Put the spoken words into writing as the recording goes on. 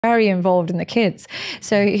very involved in the kids.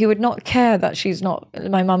 So he would not care that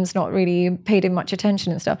my mum's not really paid him much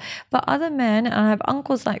attention and stuff. But other men, and I have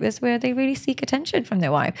uncles like this, where they really seek attention from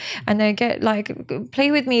their wife, and they get like, play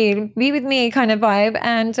with me, be with me kind of vibe.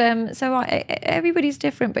 And everybody's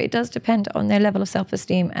different, but it does depend on their level of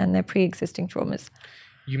self-esteem and their pre-existing traumas.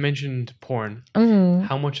 You mentioned porn.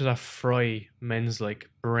 How much does that fry men's like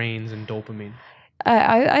brains and dopamine?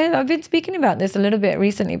 I've been speaking about this a little bit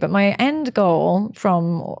recently, but my end goal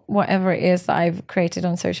from whatever it is that I've created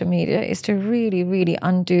on social media is to really, really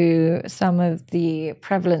undo some of the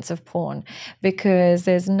prevalence of porn, because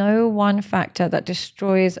there's no one factor that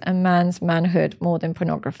destroys a man's manhood more than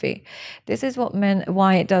pornography. This is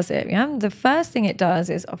why it does it. Yeah? The first thing it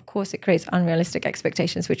does is, of course, it creates unrealistic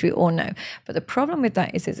expectations, which we all know. But the problem with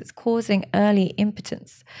that is it's causing early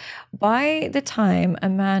impotence. By the time a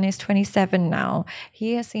man is 27 now,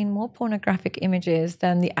 he has seen more pornographic images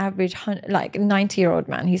than the average 90-year-old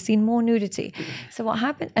man. He's seen more nudity. So what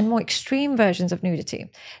happens, and more extreme versions of nudity.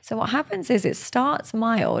 So what happens is it starts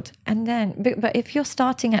mild, and then, but if you're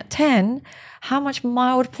starting at 10, how much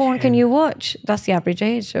mild porn can you watch? That's the average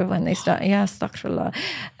age of when they start. Yeah,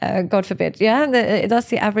 astaghfirullah, God forbid. Yeah, that's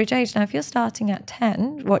the average age. Now, if you're starting at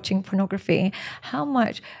 10 watching pornography, how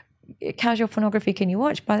much casual pornography can you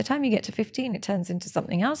watch? By the time you get to 15, it turns into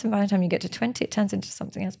something else. And by the time you get to 20, it turns into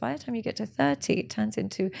something else. By the time you get to 30, it turns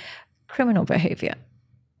into criminal behavior.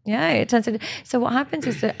 Yeah, it turns into... So what happens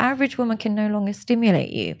is the average woman can no longer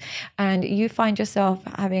stimulate you, and you find yourself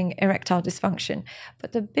having erectile dysfunction.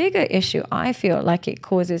 But the bigger issue I feel like it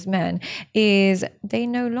causes men is they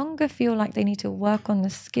no longer feel like they need to work on the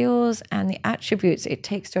skills and the attributes it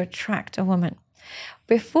takes to attract a woman.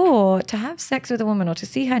 Before, to have sex with a woman or to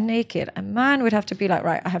see her naked, a man would have to be like,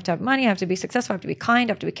 right, I have to have money, I have to be successful, I have to be kind,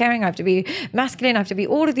 I have to be caring, I have to be masculine, I have to be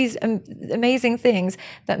all of these amazing things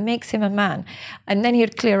that makes him a man. And then he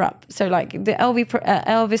would clear up. So like the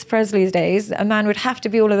Elvis Presley's days, a man would have to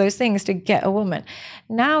be all of those things to get a woman.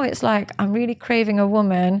 Now it's like, I'm really craving a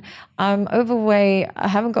woman, I'm overweight, I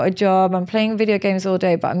haven't got a job, I'm playing video games all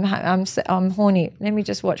day, but I'm horny, let me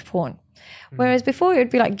just watch porn. Whereas before it would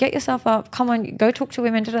be like, get yourself up, come on, go talk to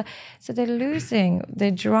women. So they're losing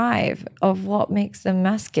the drive of what makes them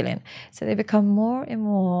masculine. So they become more and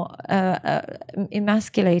more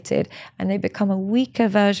emasculated, and they become a weaker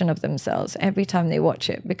version of themselves every time they watch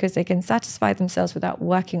it, because they can satisfy themselves without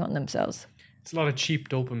working on themselves. It's a lot of cheap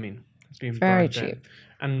dopamine. It's being very cheap.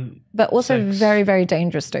 But also very, very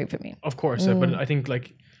dangerous dopamine. Of course. But I think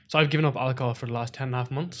so I've given up alcohol for the last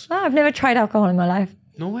 10.5 months. Oh, I've never tried alcohol in my life.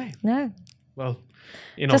 No way. No. Well,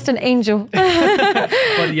 you know, just an angel.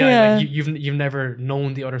 But yeah. Like you've never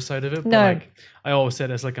known the other side of it. But no. I always say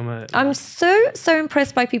this, I'm so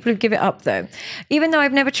impressed by people who give it up though. Even though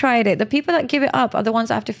I've never tried it, the people that give it up are the ones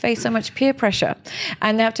that have to face so much peer pressure,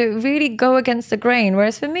 and they have to really go against the grain.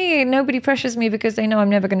 Whereas for me, nobody pressures me because they know I'm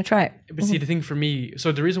never going to try it. But see, the thing for me,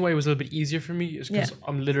 so the reason why it was a little bit easier for me is because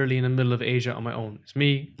I'm literally in the middle of Asia on my own. It's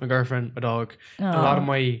me, my girlfriend, my dog, and a lot of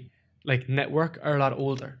my network are a lot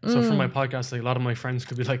older. So from my podcast, a lot of my friends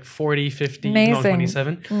could be 40, 50, even on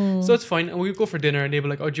 27. So it's fine. And we go for dinner and they'll be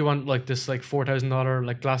like, oh, do you want this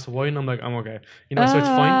 $4,000 glass of wine? I'm like, I'm okay. So it's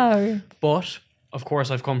fine. But of course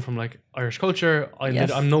I've come from Irish culture.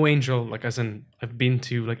 I'm no angel, as in I've been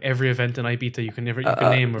to every event in Ibiza you can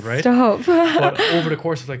name it, right? Stop. But over the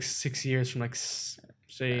course of 6 years, from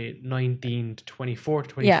say 19 to 24 to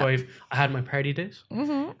 25, I had my party days,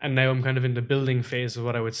 and now I'm kind of in the building phase of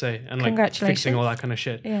what I would say, and fixing all that kind of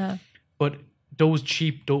shit. Yeah. But those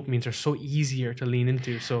cheap dopamines are so easier to lean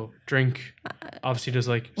into. So drink, obviously there's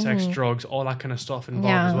sex, drugs, all that kind of stuff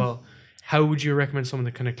involved as well. How would you recommend someone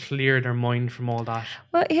to kind of clear their mind from all that?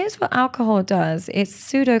 Well, here's what alcohol does. It's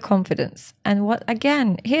pseudo-confidence. And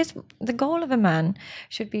here's the goal of a man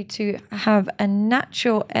should be to have a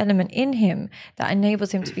natural element in him that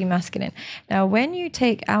enables him to be masculine. Now, when you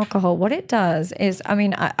take alcohol, what it does is,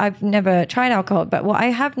 I've never tried alcohol, but what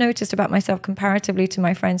I have noticed about myself comparatively to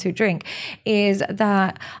my friends who drink is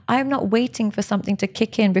that I'm not waiting for something to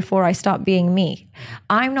kick in before I start being me.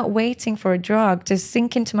 I'm not waiting for a drug to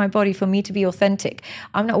sink into my body for me to be authentic.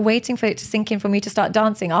 I'm not waiting for it to sink in for me to start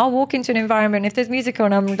dancing. I'll walk into an environment, if there's music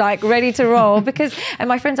on, I'm ready to roll, and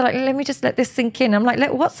my friends are like, let me just let this sink in. I'm like,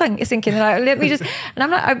 let what sink in? They're like, let me just, and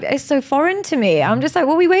I'm like, it's so foreign to me. I'm just like,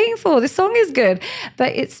 what are we waiting for? This song is good.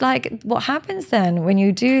 But it's what happens then when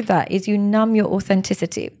you do that is you numb your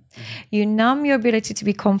authenticity. You numb your ability to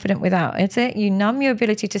be confident without it. You numb your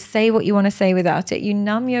ability to say what you want to say without it. You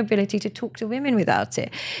numb your ability to talk to women without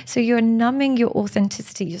it. So you're numbing your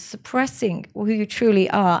authenticity. You're suppressing who you truly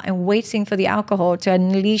are and waiting for the alcohol to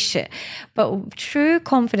unleash it. But true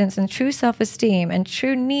confidence and true self-esteem and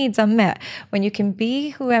true needs are met when you can be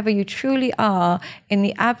whoever you truly are in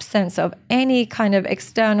the absence of any kind of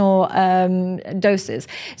external doses.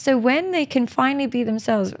 So when they can finally be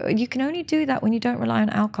themselves, you can only do that when you don't rely on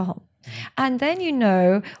alcohol. And then you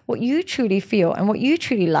know what you truly feel and what you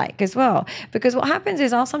truly like as well. Because what happens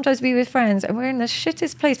is I'll sometimes be with friends and we're in the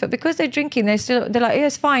shittest place, but because they're drinking, they're like, yeah,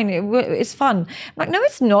 it's fine, it's fun. I'm like, no,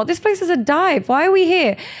 it's not. This place is a dive. Why are we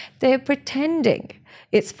here? They're pretending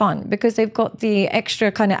it's fun because they've got the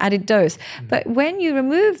extra kind of added dose. But when you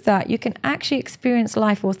remove that, you can actually experience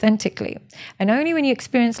life authentically. And only when you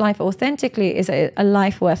experience life authentically is a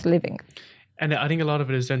life worth living. And I think a lot of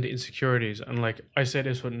it is down to insecurities. And like I say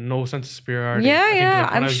this with no sense of superiority. Yeah.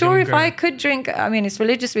 I'm sure if I could drink, I mean, it's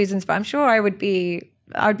religious reasons, but I'm sure I would be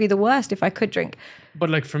the worst if I could drink.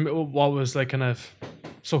 But like for me, what was like kind of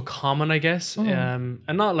so common, I guess, and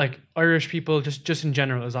not like Irish people, just in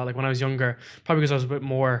general, is that like when I was younger, probably because I was a bit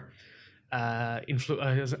more, I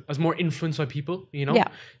was more influenced by people, you know? Yeah.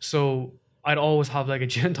 So I'd always have like a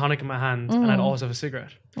gin and tonic in my hand and I'd always have a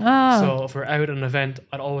cigarette. Oh. So if we're out at an event,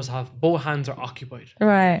 I'd always have both hands are occupied.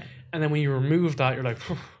 Right. And then when you remove that, you're like,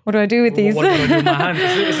 what do I do with these? What do I do with my hands?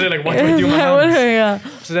 Is it like, what do I do with my hands? Yeah.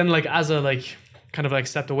 So then like as a like kind of like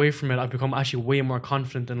stepped away from it, I've become actually way more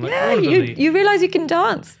confident and like you realize you can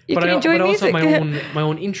dance. You can enjoy music. But I also have my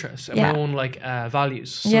own interests and my own like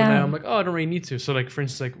values. So now I'm like, oh, I don't really need to. So like for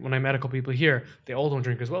instance, like when I met a couple people here, they all don't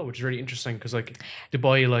drink as well, which is really interesting because like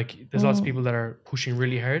Dubai, like there's lots of people that are pushing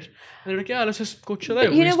really hard. And they're like, yeah, let's just go chill out.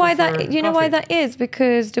 But you know why that is?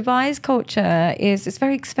 Because Dubai's culture is it's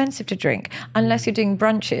very expensive to drink unless you're doing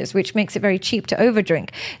brunches, which makes it very cheap to overdrink.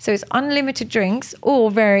 So it's unlimited drinks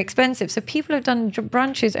or very expensive. So people have done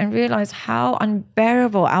brunches and realize how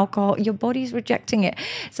unbearable alcohol, your body's rejecting it.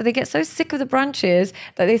 So they get so sick of the brunches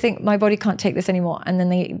that they think my body can't take this anymore. And then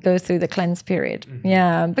they go through the cleanse period.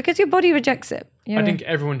 Yeah, because your body rejects it. I think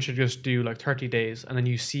everyone should just do like 30 days and then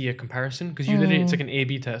you see a comparison because you literally, it's like an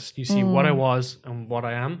A/B test. You see what I was and what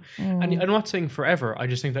I am. And I'm not saying forever. I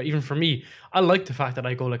just think that even for me, I like the fact that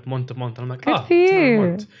I go like month to month and I'm like, it's another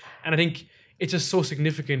month. And I think it's just so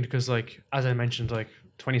significant because like, as I mentioned, like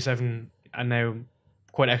 27 and now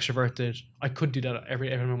quite extroverted. I could do that every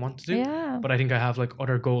time I want to do, but I think I have like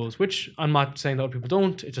other goals, which I'm not saying that other people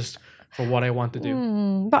don't. It's just for what I want to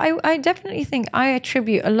do. But I definitely think I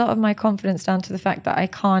attribute a lot of my confidence down to the fact that I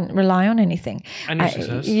can't rely on anything. And your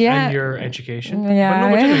success and your education. But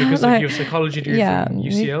no, generally, because like, you have psychology degree from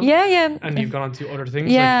UCL. And you've gone on to other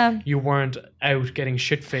things. Like you weren't out getting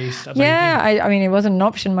shit-faced. I mean, it wasn't an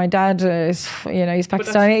option. My dad is, he's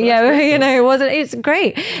Pakistani. It wasn't. It's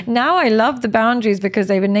great. Now I love the boundaries because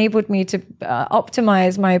they've enabled me to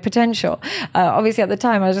optimize my potential. Obviously, at the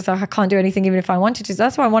time, I was just like, I can't do anything even if I wanted to. So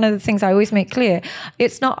that's why one of the things I always make clear,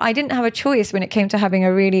 I didn't have a choice when it came to having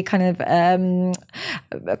a really kind of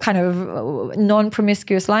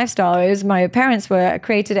non-promiscuous lifestyle. It was my parents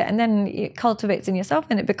created it, and then it cultivates in yourself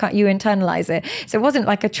and you internalize it. So it wasn't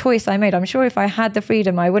like a choice I made. I'm sure if I had the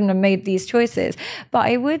freedom, I wouldn't have made these choices. But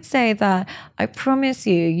I would say that I promise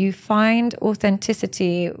you find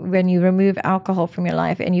authenticity when you remove alcohol from your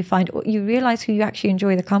life and you realize who you actually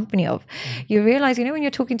enjoy the company of. You realize, when you're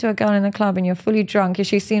talking to a girl in the club and you're fully drunk and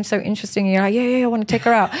she seems so interesting and you're like, yeah, I want to take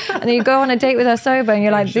her out. And then you go on a date with her sober and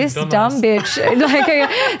you're like, this dumb bitch.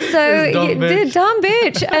 This dumb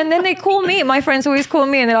bitch. And then they call me. My friends always call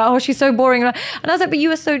me and they're like, oh, she's so boring. And I was like, but you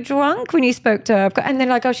were so drunk when you spoke to her. And they're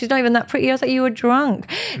like, oh, she's not even that pretty. I was like, you were drunk.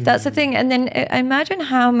 That's the thing. And then imagine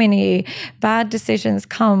how many bad decisions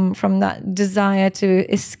come from that desire to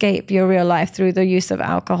escape your real life through the use of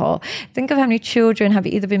alcohol. Think of how many children have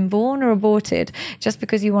either been born or aborted just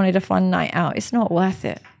because you wanted a fun night out. It's not worth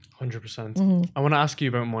it. 100%. I want to ask you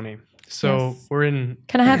about money. So we're in...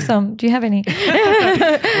 Can I have some? Do you have any?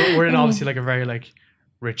 we're in obviously like a very like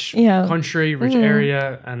rich country, rich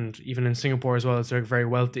area, and even in Singapore as well, it's like very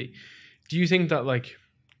wealthy. Do you think that like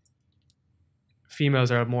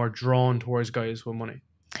females are more drawn towards guys with money?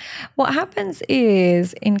 What happens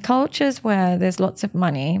is in cultures where there's lots of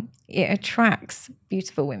money, it attracts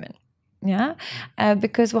beautiful women.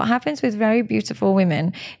 Because what happens with very beautiful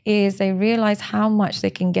women is they realize how much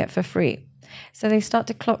they can get for free. So they start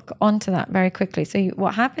to clock onto that very quickly. So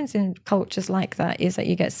what happens in cultures like that is that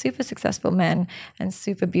you get super successful men and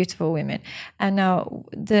super beautiful women. And now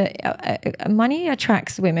the money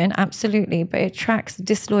attracts women, absolutely, but it attracts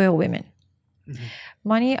disloyal women.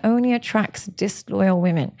 Money only attracts disloyal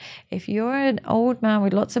women. If you're an old man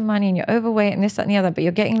with lots of money and you're overweight and this, that, and the other, but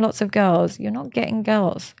you're getting lots of girls, you're not getting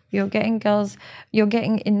girls. You're getting girls, you're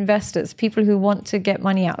getting investors, people who want to get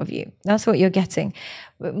money out of you. That's what you're getting.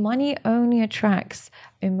 But money only attracts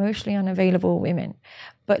emotionally unavailable women.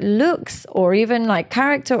 But looks or even like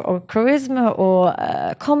character or charisma or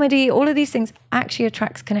comedy, all of these things actually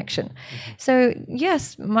attracts connection. So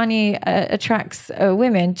yes, money attracts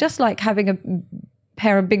women, just like having a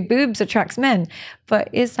pair of big boobs attracts men. But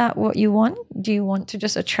is that what you want? Do you want to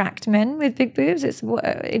just attract men with big boobs?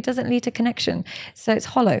 It doesn't lead to connection. So it's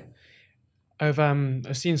hollow.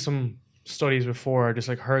 I've seen some studies before, I just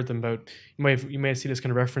like heard them about, you may see this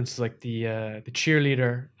kind of references like the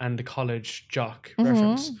cheerleader and the college jock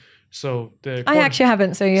reference. So I actually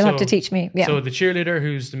haven't, so you'll have to teach me. Yeah. So the cheerleader,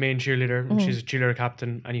 who's the main cheerleader, she's a cheerleader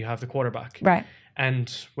captain, and you have the quarterback. Right.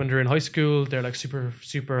 And when they're in high school, they're like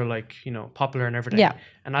super like, you know, popular and everything. Yeah.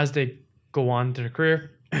 And as they go on to their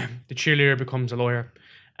career, the cheerleader becomes a lawyer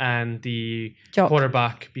and the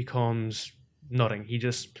quarterback becomes nothing. He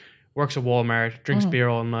just works at Walmart, drinks beer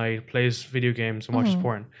all night, plays video games and watches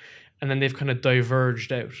porn. And then they've kind of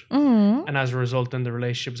diverged out. And as a result, then the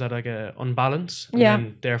relationship's at like a unbalance. And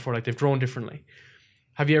then therefore like they've grown differently.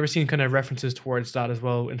 Have you ever seen kind of references towards that as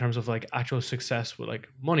well in terms of like actual success with like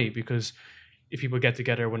money? Because if people get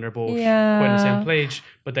together when they're both quite on the same page,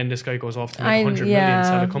 but then this guy goes off to make 100 million,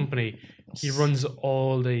 sell a company, he runs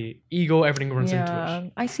all the ego, everything runs into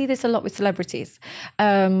it. I see this a lot with celebrities.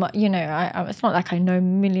 You know, it's not like I know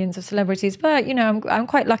millions of celebrities, but you know, I'm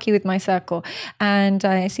quite lucky with my circle, and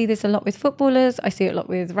I see this a lot with footballers. I see it a lot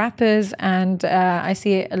with rappers, and I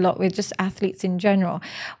see it a lot with just athletes in general.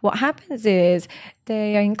 What happens is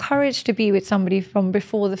they are encouraged to be with somebody from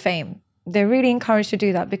before the fame. They're really encouraged to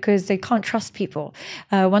do that because they can't trust people.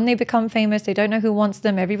 When they become famous, they don't know who wants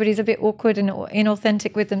them. Everybody's a bit awkward and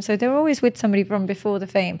inauthentic with them. So they're always with somebody from before the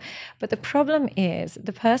fame. But the problem is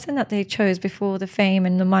the person that they chose before the fame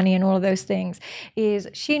and the money and all of those things is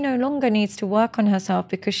she no longer needs to work on herself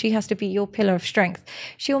because she has to be your pillar of strength.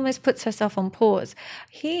 She almost puts herself on pause.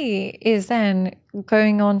 He is then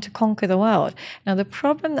going on to conquer the world. Now, the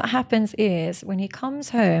problem that happens is when he comes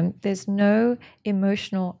home, there's no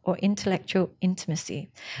emotional or intellectual intimacy.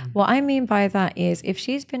 What I mean by that is if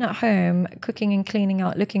she's been at home cooking and cleaning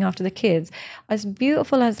out, looking after the kids, as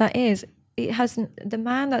beautiful as that is, it has the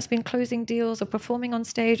man that's been closing deals or performing on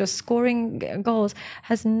stage or scoring goals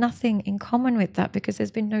has nothing in common with that because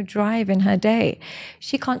there's been no drive in her day.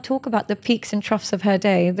 She can't talk about the peaks and troughs of her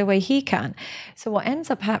day the way he can. So what ends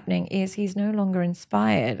up happening is he's no longer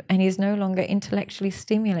inspired and he's no longer intellectually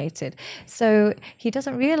stimulated. So he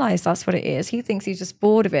doesn't realize that's what it is. He thinks he's just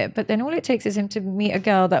bored of it. But then all it takes is him to meet a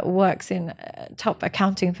girl that works in a top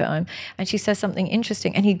accounting firm and she says something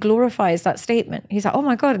interesting and he glorifies that statement. He's like, oh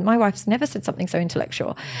my God, my wife's never said something so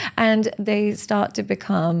intellectual. And they start to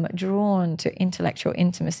become drawn to intellectual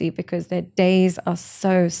intimacy because their days are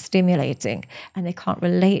so stimulating and they can't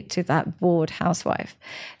relate to that bored housewife.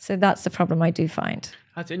 So that's the problem I do find.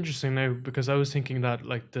 That's interesting now because I was thinking that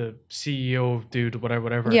like the CEO dude,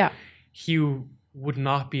 whatever, he would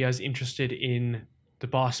not be as interested in the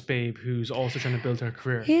boss babe who's also trying to build her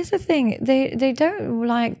career. Here's the thing, they don't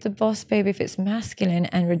like the boss babe if it's masculine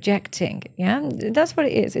and rejecting. Yeah, that's what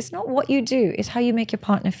it is. It's not what you do, it's how you make your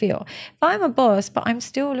partner feel. If I'm a boss but I'm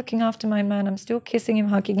still looking after my man, I'm still kissing him,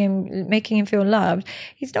 hugging him, making him feel loved,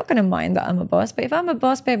 he's not going to mind that I'm a boss. But if I'm a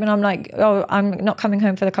boss babe and I'm like, oh, I'm not coming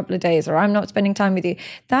home for a couple of days or I'm not spending time with you,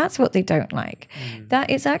 that's what they don't like. That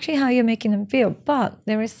is actually how you're making them feel. But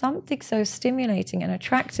there is something so stimulating and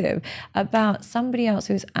attractive about somebody else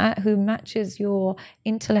who matches your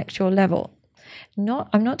intellectual level.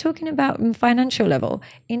 I'm not talking about financial level,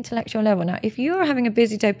 intellectual level. Now, if you're having a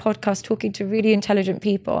busy day podcast talking to really intelligent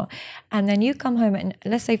people, and then you come home and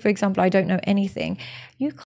let's say, for example, I don't know anything, you